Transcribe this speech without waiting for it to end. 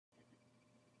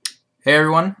Hey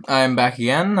everyone, I'm back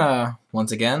again.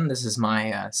 Once again, this is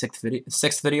my sixth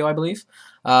video, I believe.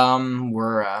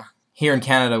 We're here in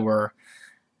Canada. We're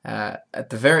at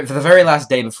the very last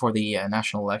day before the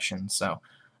national election, so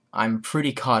I'm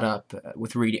pretty caught up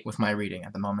with my reading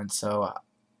at the moment. So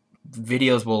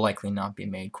videos will likely not be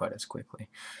made quite as quickly,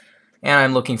 and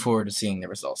I'm looking forward to seeing the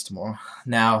results tomorrow.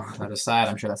 Now, that aside,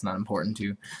 I'm sure that's not important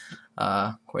to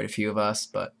quite a few of us,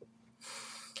 but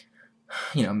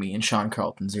you know, me and Sean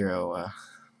Carlton Zero.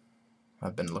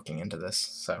 I've been looking into this,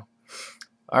 so.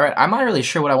 Alright, I'm not really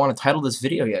sure what I want to title this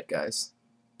video yet, guys.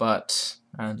 But,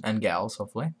 and gals,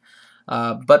 hopefully.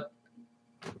 But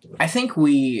I think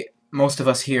most of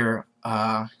us here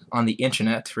on the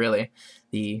internet, really,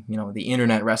 the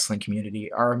internet wrestling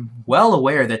community, are well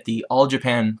aware that the All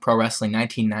Japan Pro Wrestling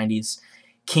 1990s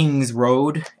King's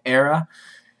Road era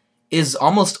is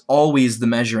almost always the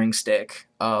measuring stick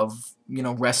of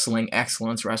wrestling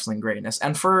excellence, wrestling greatness,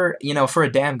 and for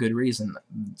a damn good reason.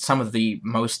 Some of the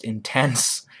most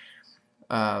intense,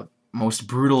 most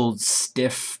brutal,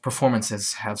 stiff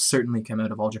performances have certainly come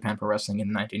out of All Japan Pro Wrestling in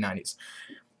the 1990s,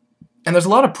 and there's a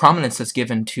lot of prominence that's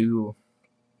given to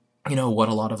what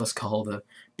a lot of us call the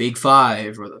Big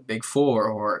Five or the Big Four,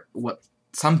 or what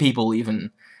some people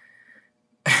even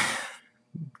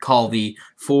call the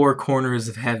Four Corners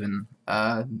of Heaven.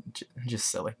 Just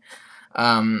silly.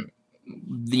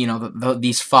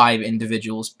 These five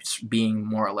individuals being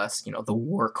more or less, the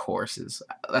workhorses.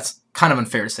 That's kind of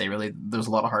unfair to say, really. There's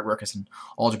a lot of hard workers in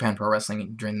All Japan Pro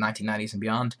Wrestling during the 1990s and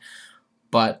beyond,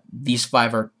 but these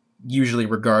five are usually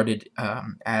regarded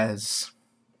as,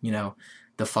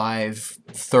 the five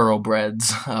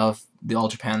thoroughbreds of the All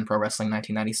Japan Pro Wrestling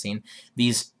 1990 scene.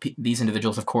 These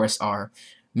individuals, of course, are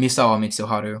Misawa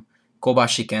Mitsuharu,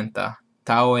 Kobashi Kenta,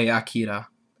 Taue Akira,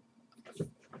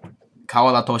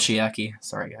 Kawada Toshiaki,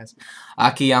 sorry guys,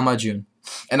 Akiyama Jun,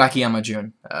 and Akiyama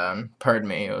Jun. Pardon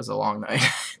me, it was a long night.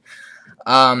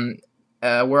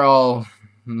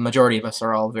 Majority of us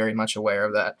are all very much aware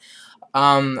of that.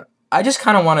 I just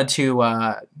kind of wanted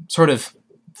to sort of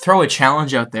throw a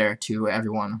challenge out there to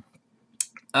everyone.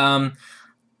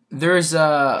 There's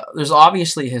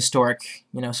obviously a historic,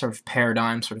 sort of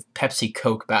paradigm, sort of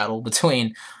Pepsi-Coke battle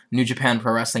between New Japan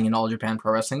Pro Wrestling and All Japan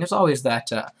Pro Wrestling. There's always that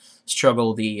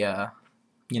struggle, the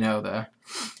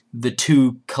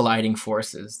two colliding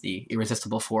forces, the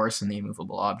irresistible force and the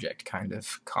immovable object kind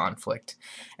of conflict.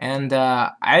 And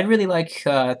I'd really like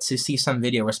to see some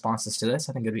video responses to this.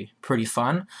 I think it'd be pretty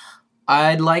fun.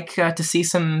 I'd like to see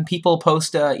some people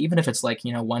post, even if it's like,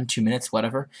 1-2 minutes,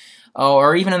 whatever,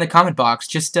 or even in the comment box,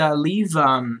 just leave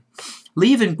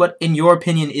in what, in your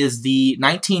opinion, is the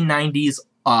 1990s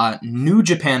New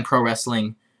Japan Pro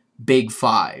Wrestling Big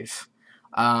Five.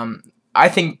 I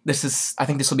think this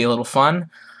will be a little fun.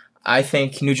 I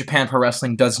think New Japan Pro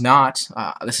Wrestling does not.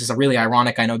 This is really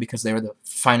ironic, I know, because they were the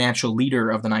financial leader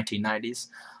of the 1990s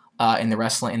in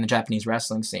the Japanese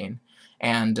wrestling scene,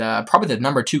 and probably the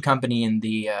number 3 company in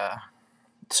the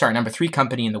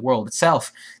world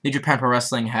itself. New Japan Pro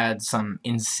Wrestling had some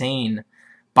insane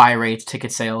buy rates,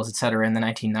 ticket sales, etc. in the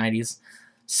 1990s.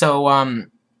 So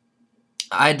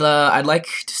I'd like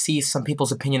to see some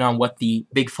people's opinion on what the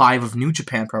Big Five of New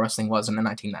Japan Pro Wrestling was in the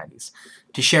 1990s.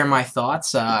 To share my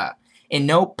thoughts, in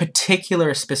no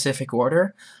particular specific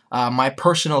order, my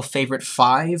personal favorite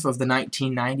 5 of the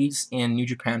 1990s in New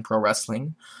Japan Pro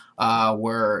Wrestling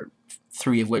were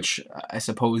 3 of which I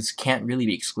suppose can't really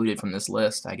be excluded from this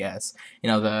list, I guess.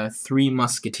 The 3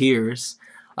 Musketeers,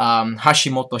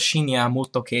 Hashimoto Shinya,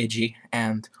 Muto Keiji,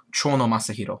 and Chono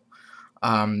Masahiro.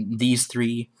 These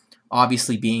 3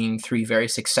 obviously being 3 very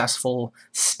successful,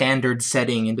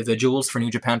 standard-setting individuals for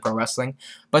New Japan Pro Wrestling,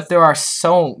 but there are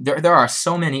so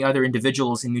many other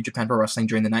individuals in New Japan Pro Wrestling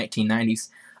during the 1990s,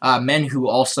 men who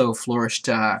also flourished,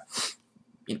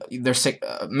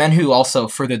 men who also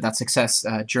furthered that success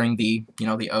during the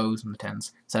the O's and the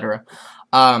Tens, etc.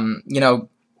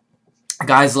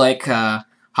 Guys like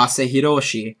Hase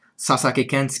Hiroshi, Sasaki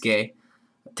Kensuke,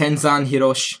 Tenzan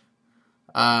Hiroshi,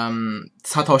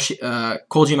 Satoshi,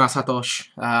 Kojima Satoshi,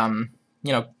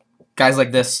 guys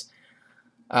like this,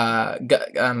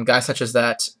 guys such as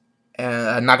that,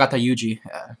 Nagata Yuji,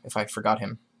 if I forgot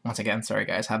him. Once again, sorry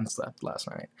guys, haven't slept last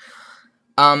night.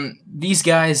 These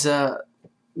guys,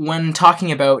 when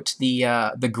talking about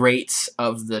the greats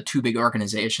of the 2 big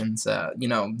organizations,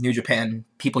 New Japan,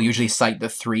 people usually cite the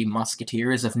 3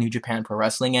 Musketeers of New Japan Pro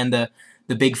Wrestling and the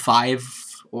Big Five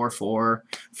or 4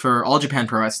 for All Japan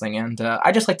Pro Wrestling, and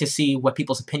I'd just like to see what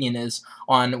people's opinion is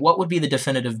on what would be the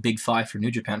definitive Big Five for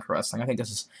New Japan Pro Wrestling. I think this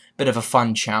is a bit of a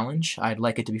fun challenge. I'd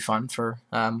like it to be fun for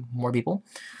more people.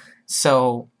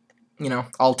 So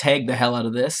I'll tag the hell out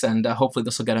of this, and hopefully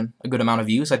this will get a good amount of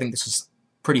views. I think this is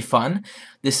pretty fun.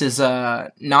 This is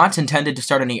not intended to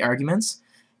start any arguments.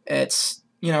 It's,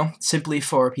 simply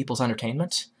for people's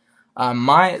entertainment.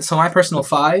 My personal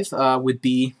five would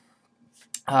be,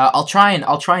 I'll try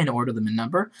and order them in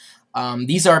number.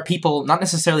 These are people not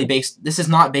necessarily based. This is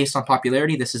not based on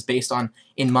popularity. This is based on,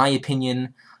 in my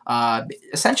opinion,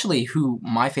 essentially who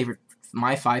my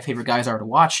five favorite guys are to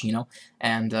watch.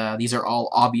 And these are all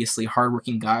obviously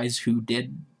hardworking guys who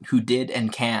did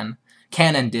and can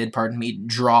and did, pardon me,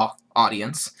 draw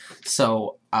audience.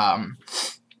 So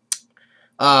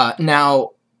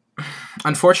now,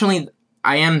 unfortunately,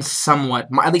 I am somewhat,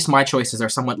 at least my choices are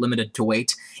somewhat limited to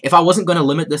weight. If I wasn't going to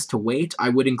limit this to weight, I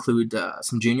would include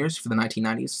some juniors for the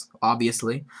 1990s,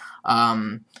 obviously,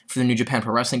 for the New Japan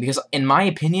Pro Wrestling, because in my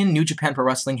opinion, New Japan Pro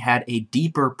Wrestling had a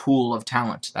deeper pool of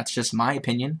talent. That's just my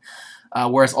opinion.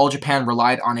 Whereas All Japan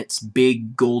relied on its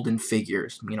big golden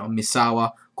figures,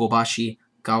 Misawa, Kobashi,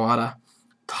 Kawada,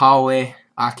 Taue,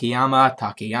 Akiyama,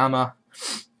 Takeyama,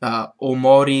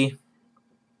 Omori,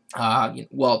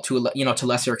 well, to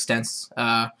lesser extents,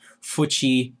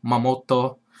 Fuchi,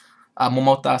 Momota,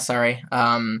 sorry,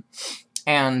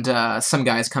 and some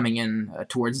guys coming in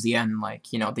towards the end, like,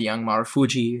 the young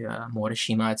Marufuji,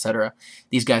 Morishima, etc.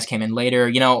 These guys came in later.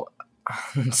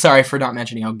 Sorry for not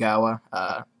mentioning Ogawa,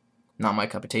 not my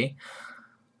cup of tea.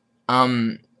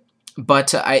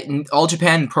 But All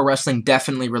Japan Pro Wrestling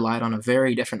definitely relied on a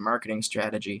very different marketing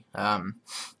strategy.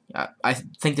 I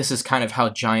think this is kind of how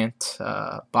Giant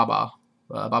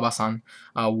Baba-san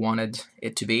wanted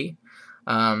it to be.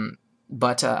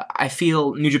 But I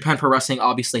feel New Japan Pro Wrestling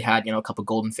obviously had, a couple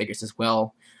golden figures as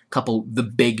well,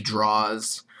 the big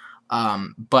draws.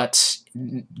 But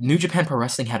New Japan Pro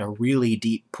Wrestling had a really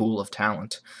deep pool of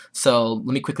talent. So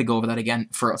let me quickly go over that again.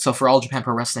 For All Japan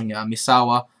Pro Wrestling,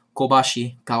 Misawa,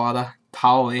 Kobashi, Kawada,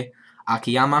 Taue,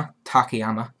 Akiyama,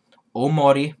 Takeyama,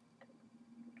 Omori,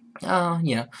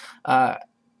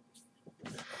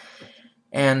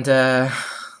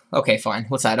 okay, fine,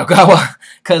 what's that, Ogawa,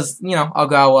 because,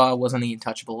 Ogawa was on the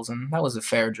Untouchables, and that was a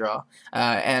fair draw,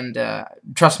 and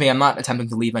trust me, I'm not attempting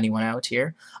to leave anyone out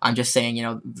here. I'm just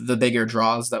saying, the bigger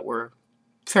draws that were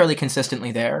fairly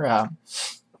consistently there,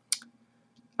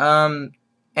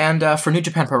 and for New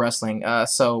Japan Pro Wrestling,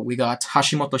 so we got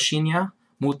Hashimoto Shinya,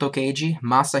 Muto Keiji,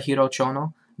 Masahiro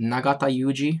Chono, Nagata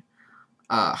Yuji,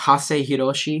 Hase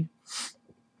Hiroshi.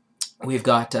 We've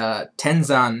got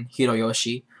Tenzan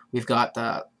Hiroyoshi. We've got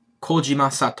Kojima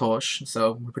Satoshi.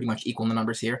 So we're pretty much equal in the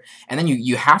numbers here. And then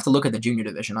you have to look at the junior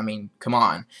division. I mean, come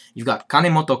on. You've got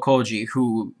Kanemoto Koji,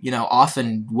 who,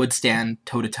 often would stand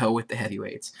toe-to-toe with the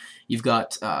heavyweights. You've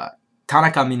got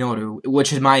Tanaka Minoru,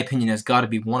 which in my opinion has got to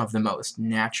be one of the most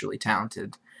naturally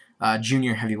talented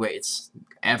junior heavyweights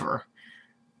ever.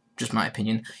 Just my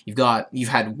opinion. You've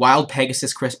had Wild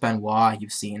Pegasus Chris Benoit.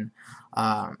 You've seen,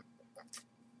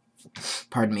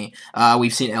 pardon me.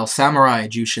 We've seen El Samurai,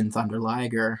 Jushin Thunder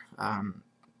Liger,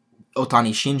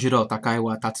 Otani Shinjiro,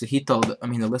 Takaiwa Tatsuhito. I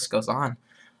mean, the list goes on.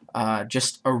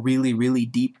 Just a really, really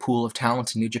deep pool of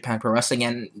talent in New Japan Pro Wrestling,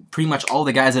 and pretty much all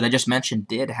the guys that I just mentioned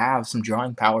did have some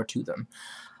drawing power to them.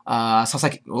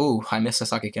 Sasaki, I miss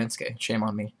Sasaki Kensuke. Shame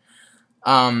on me.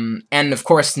 And of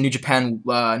course, New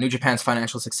Japan's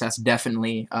financial success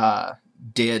definitely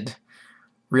did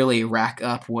really rack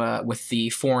up with the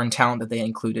foreign talent that they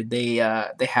included. They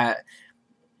had,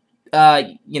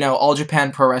 All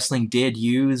Japan Pro Wrestling did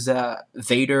use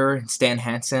Vader and Stan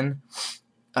Hansen,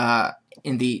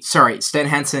 Stan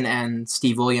Hansen and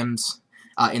Steve Williams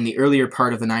in the earlier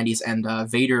part of the 90s, and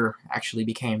Vader actually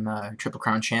became Triple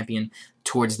Crown champion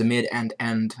towards the mid and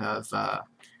end of.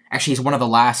 Actually, he's one of the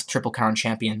last Triple Crown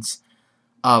champions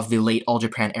of the late All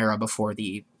Japan era before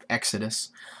the Exodus.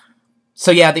 So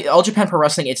yeah, the All Japan Pro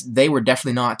Wrestling, they were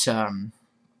definitely not.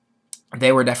 They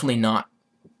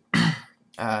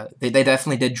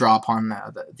definitely did draw upon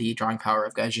the drawing power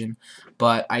of Gaijin,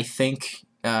 but I think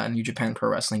New Japan Pro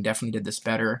Wrestling definitely did this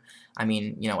better. I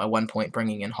mean, at one point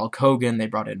bringing in Hulk Hogan, they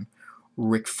brought in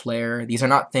Ric Flair. These are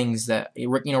not things that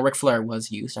Ric Flair was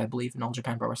used, I believe, in All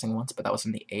Japan Pro Wrestling once, but that was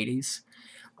in the 80s.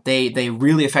 They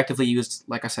really effectively used,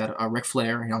 like I said, Ric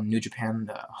Flair, New Japan,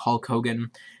 Hulk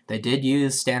Hogan. They did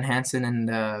use Stan Hansen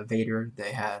and Vader.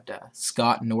 They had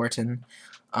Scott Norton.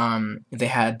 They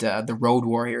had the Road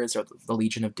Warriors, or the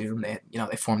Legion of Doom.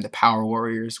 They formed the Power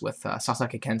Warriors with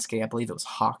Sasaki Kensuke. I believe it was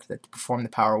Hawk that performed the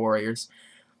Power Warriors.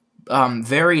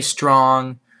 Very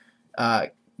strong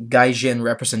Gaijin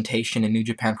representation in New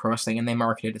Japan Pro Wrestling, and they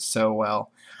marketed it so well.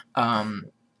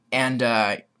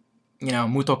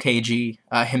 Muto Keiji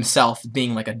himself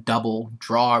being like a double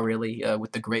draw, really,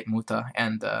 with the Great Muta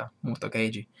and Muto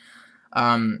Keiji.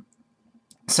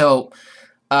 So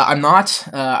I'm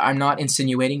not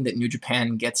insinuating that New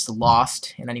Japan gets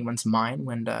lost in anyone's mind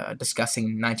when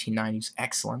discussing 1990s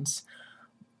excellence,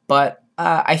 but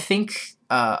I think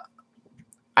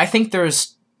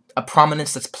there's a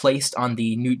prominence that's placed on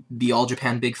the All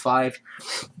Japan Big Five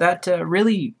that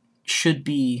really should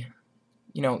be,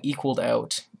 equaled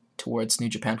out towards New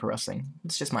Japan Pro Wrestling.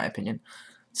 It's just my opinion.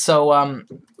 So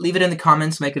leave it in the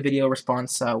comments, make a video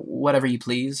response, whatever you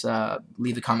please.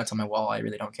 Leave the comments on my wall. I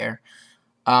really don't care.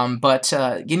 But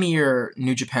give me your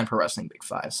New Japan Pro Wrestling Big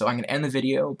Five. So I'm going to end the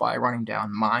video by running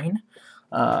down mine,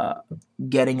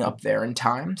 getting up there in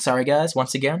time. Sorry guys,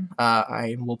 once again,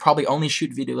 I will probably only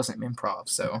shoot videos in improv,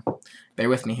 so bear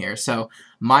with me here. So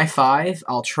my 5,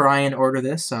 I'll try and order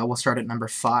this. We'll start at number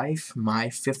 5, my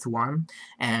 5th one,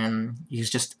 and he's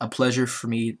just a pleasure for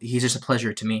me. He's just a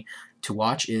pleasure to me to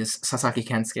watch, is Sasaki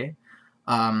Kensuke.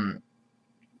 My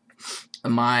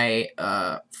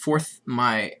 4th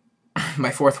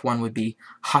one would be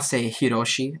Hase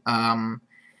Hiroshi.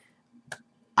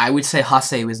 I would say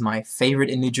Hase was my favorite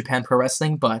in New Japan Pro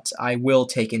Wrestling, but I will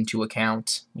take into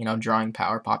account, drawing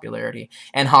power, popularity.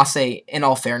 And Hase, in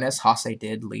all fairness, Hase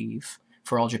did leave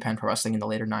for All Japan Pro Wrestling in the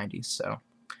later 90s, so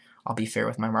I'll be fair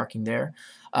with my marking there.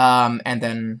 And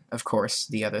then, of course,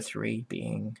 the other 3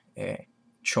 being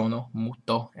Chono,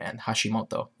 Muto, and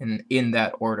Hashimoto, in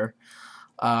that order.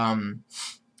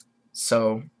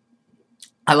 So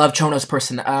I love Chono's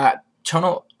person.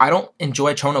 Chono, I don't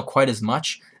enjoy Chono quite as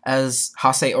much as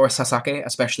Hase or Sasaki,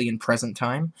 especially in present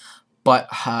time, but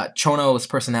Chono's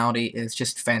personality is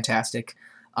just fantastic.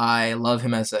 I love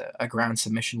him as a ground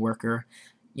submission worker.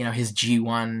 His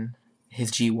G1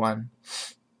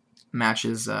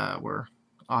 matches were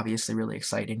obviously really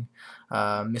exciting.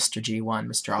 Mr. G1,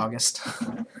 Mr. August.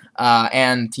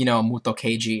 And, Muto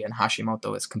Keiji and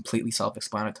Hashimoto is completely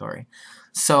self-explanatory.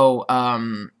 So,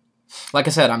 like I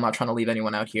said, I'm not trying to leave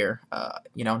anyone out here.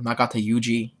 Nagata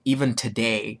Yuji, even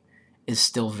today, is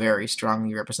still very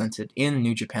strongly represented in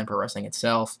New Japan Pro Wrestling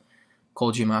itself.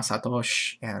 Kojima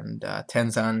Satoshi and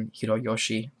Tenzan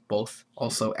Hiroyoshi, both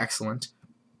also excellent.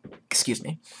 Excuse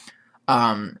me.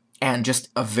 And just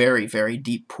a very, very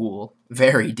deep pool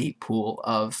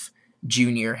of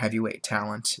junior heavyweight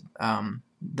talent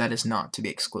that is not to be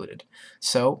excluded.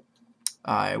 So,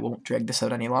 I won't drag this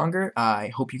out any longer. I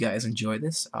hope you guys enjoy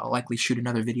this. I'll likely shoot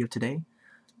another video today.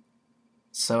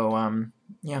 So,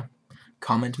 yeah.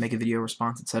 Comment, make a video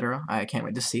response, etc. I can't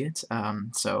wait to see it.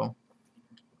 So,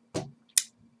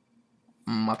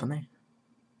 matane.